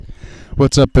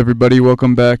What's up, everybody?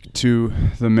 Welcome back to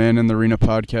the Man in the Arena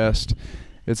podcast.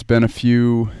 It's been a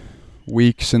few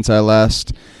weeks since I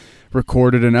last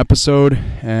recorded an episode,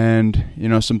 and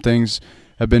some things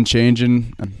have been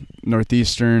changing.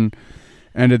 Northeastern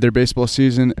ended their baseball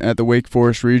season at the Wake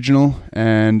Forest Regional,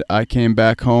 and I came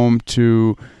back home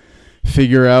to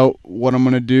figure out what I'm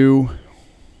going to do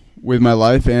with my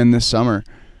life and this summer.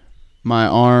 My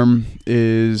arm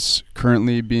is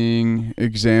currently being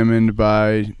examined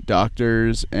by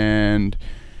doctors, and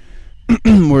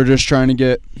we're just trying to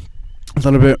get a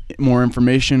little bit more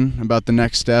information about the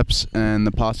next steps and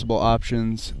the possible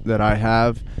options that I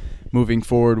have moving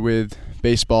forward with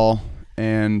baseball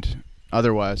and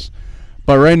otherwise.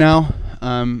 But right now,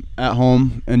 I'm at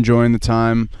home enjoying the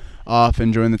time off,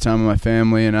 enjoying the time with my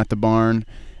family and at the barn,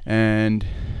 and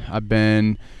I've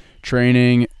been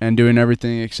training and doing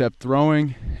everything except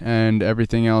throwing, and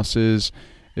everything else is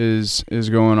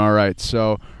going all right.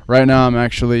 So right now I'm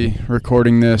actually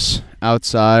recording this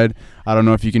outside. I don't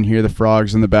know if you can hear the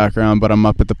frogs in the background, but I'm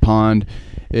up at the pond.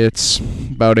 It's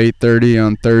about 8:30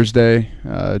 on Thursday,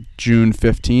 June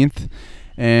 15th,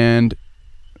 and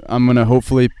I'm going to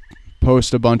hopefully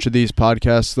post a bunch of these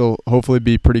podcasts. They'll hopefully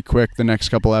be pretty quick, the next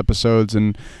couple episodes,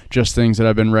 and just things that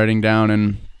I've been writing down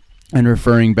and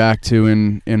referring back to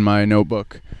in my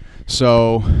notebook.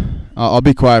 So I'll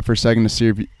be quiet for a second to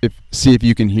see if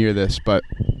you can hear this. But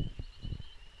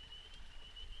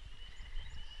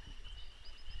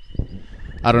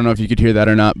I don't know if you could hear that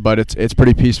or not. But it's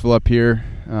pretty peaceful up here.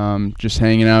 Just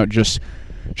hanging out. Just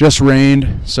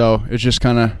rained, so it's just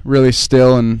kind of really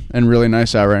still and really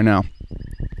nice out right now.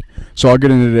 So I'll get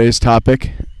into today's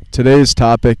topic. Today's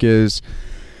topic is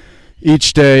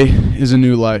each day is a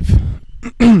new life.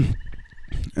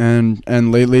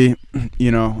 And lately,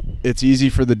 it's easy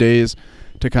for the days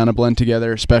to kind of blend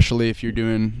together, especially if you're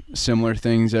doing similar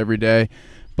things every day.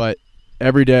 But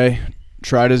every day,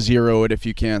 try to zero it if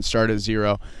you can. Start at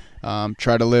zero.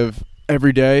 Try to live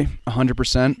every day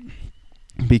 100%,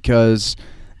 because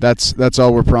that's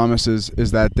all we're promised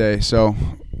is that day. So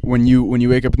when you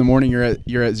wake up in the morning, you're at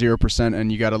 0%,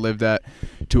 and you got to live that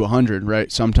to 100,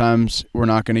 right? Sometimes we're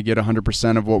not going to get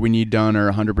 100% of what we need done,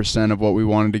 or 100% of what we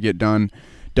wanted to get done.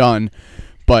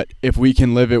 But if we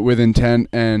can live it with intent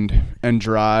and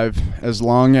drive, as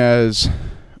long as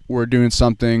we're doing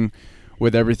something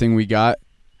with everything we got,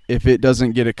 if it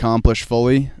doesn't get accomplished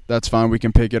fully, that's fine. We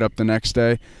can pick it up the next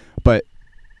day, but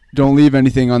don't leave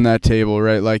anything on that table,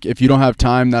 right? Like, if you don't have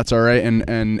time, that's all right.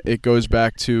 And it goes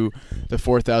back to the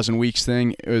 4,000 weeks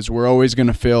thing, is we're always going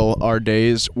to fill our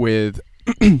days with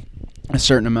a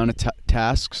certain amount of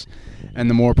tasks, and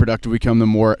the more productive we become, the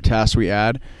more tasks we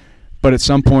add. But at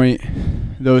some point,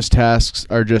 those tasks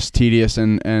are just tedious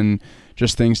and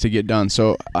just things to get done.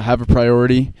 So I have a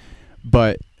priority,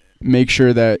 but make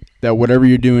sure that whatever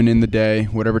you're doing in the day,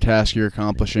 whatever task you're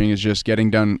accomplishing, is just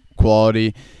getting done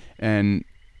quality and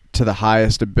to the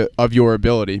highest of your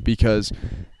ability, because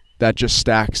that just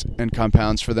stacks and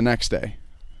compounds for the next day.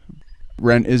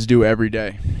 Rent is due every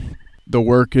day. The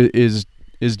work is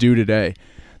due today.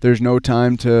 There's no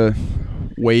time to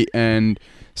wait and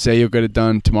say you'll get it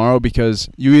done tomorrow, because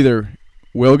you either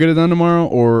will get it done tomorrow,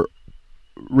 or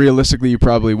realistically you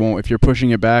probably won't. If you're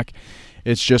pushing it back,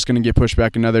 it's just going to get pushed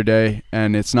back another day,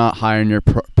 and it's not high on your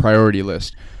priority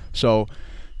list. So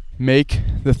make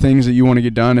the things that you want to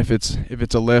get done. If it's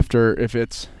a lift, or if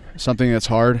it's something that's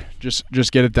hard, just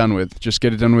get it done with. Just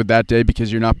get it done with that day,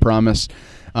 because you're not promised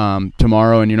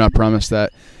tomorrow, and you're not promised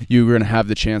that you're going to have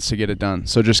the chance to get it done.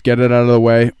 So just get it out of the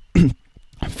way.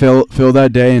 Fill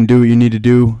that day and do what you need to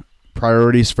do.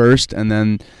 Priorities first, and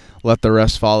then let the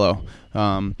rest follow.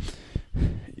 The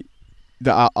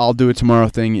I'll do it tomorrow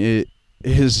thing, it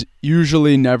is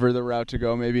usually never the route to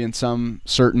go. Maybe in some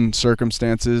certain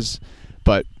circumstances,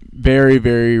 but very,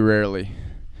 very rarely.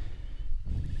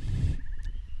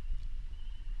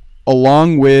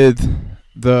 Along with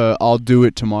the I'll do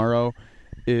it tomorrow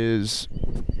is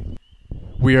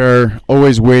we are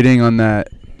always waiting on that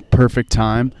perfect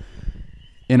time.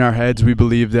 In our heads, we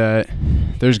believe that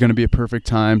there's going to be a perfect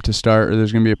time to start, or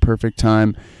there's going to be a perfect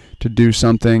time to do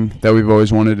something that we've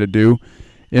always wanted to do.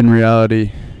 In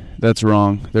reality, that's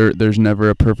wrong. There's never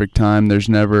a perfect time. There's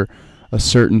never a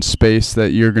certain space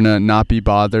that you're going to not be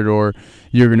bothered, or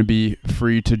you're going to be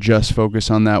free to just focus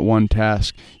on that one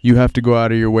task. You have to go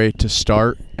out of your way to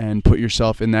start and put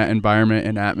yourself in that environment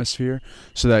and atmosphere,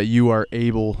 so that you are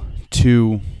able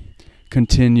to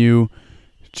continue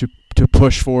to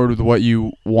push forward with what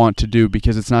you want to do,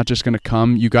 because it's not just going to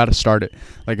come. You got to start it.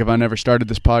 Like, if I never started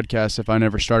this podcast, if I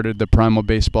never started the Primal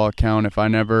Baseball account, if I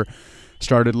never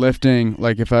started lifting,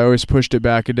 like if I always pushed it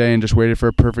back a day and just waited for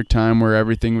a perfect time where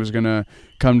everything was going to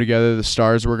come together, the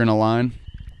stars were going to align,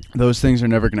 those things are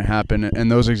never going to happen.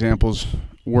 And those examples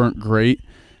weren't great.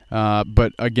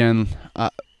 But again,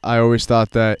 I always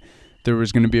thought that there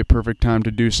was going to be a perfect time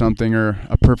to do something, or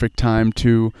a perfect time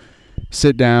to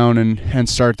sit down and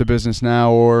start the business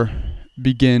now, or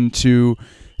begin to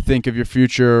think of your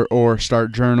future, or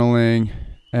start journaling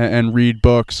and read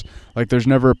books. Like, there's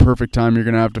never a perfect time. You're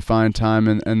going to have to find time,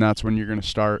 and that's when you're going to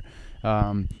start.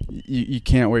 You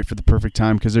can't wait for the perfect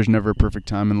time, because there's never a perfect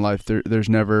time in life. There's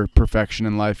never perfection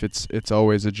in life. It's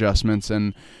always adjustments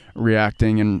and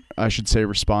reacting, and I should say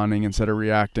responding instead of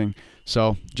reacting.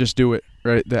 So just do it,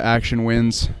 right? The action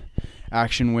wins.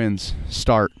 Action wins.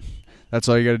 Start. That's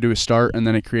all you got to do is start, and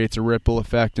then it creates a ripple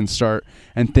effect, and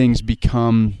things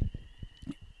become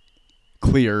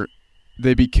clear.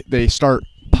 They start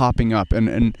popping up,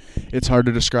 and it's hard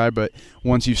to describe, but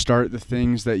once you start, the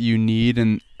things that you need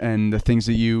and the things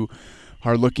that you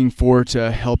are looking for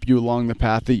to help you along the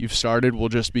path that you've started will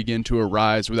just begin to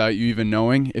arise without you even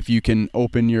knowing. If you can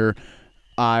open your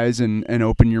eyes and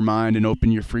open your mind and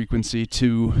open your frequency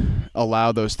to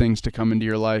allow those things to come into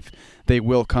your life, they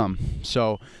will come.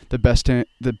 So the best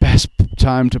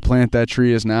time to plant that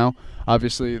tree is now.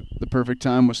 Obviously, the perfect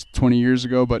time was 20 years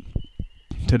ago, but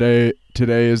today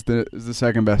is the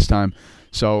second best time.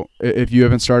 So if you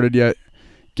haven't started yet,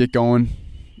 get going.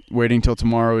 Waiting till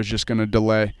tomorrow is just going to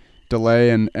delay,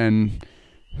 and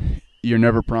you're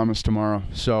never promised tomorrow.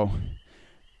 So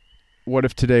what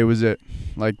if today was it?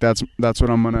 Like, that's what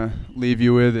I'm going to leave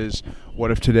you with, is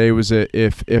what if today was it?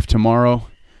 If tomorrow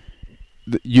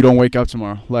you don't wake up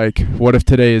tomorrow, like, what if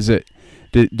today is it?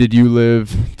 Did you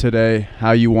live today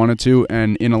how you wanted to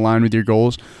and in line with your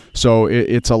goals? So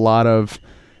it's a lot of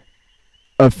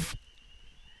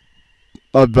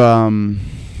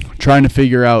trying to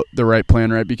figure out the right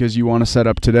plan, right? Because you want to set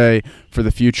up today for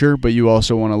the future, but you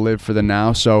also want to live for the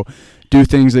now. So do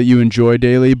things that you enjoy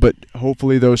daily, but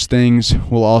hopefully those things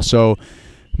will also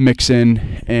mix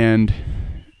in and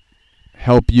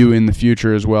help you in the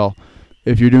future as well.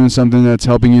 If you're doing something that's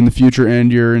helping you in the future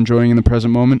and you're enjoying in the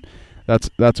present moment,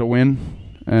 that's a win.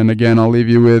 And again, I'll leave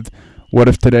you with, what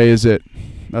if today is it?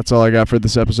 That's all I got for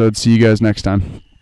this episode. See you guys next time.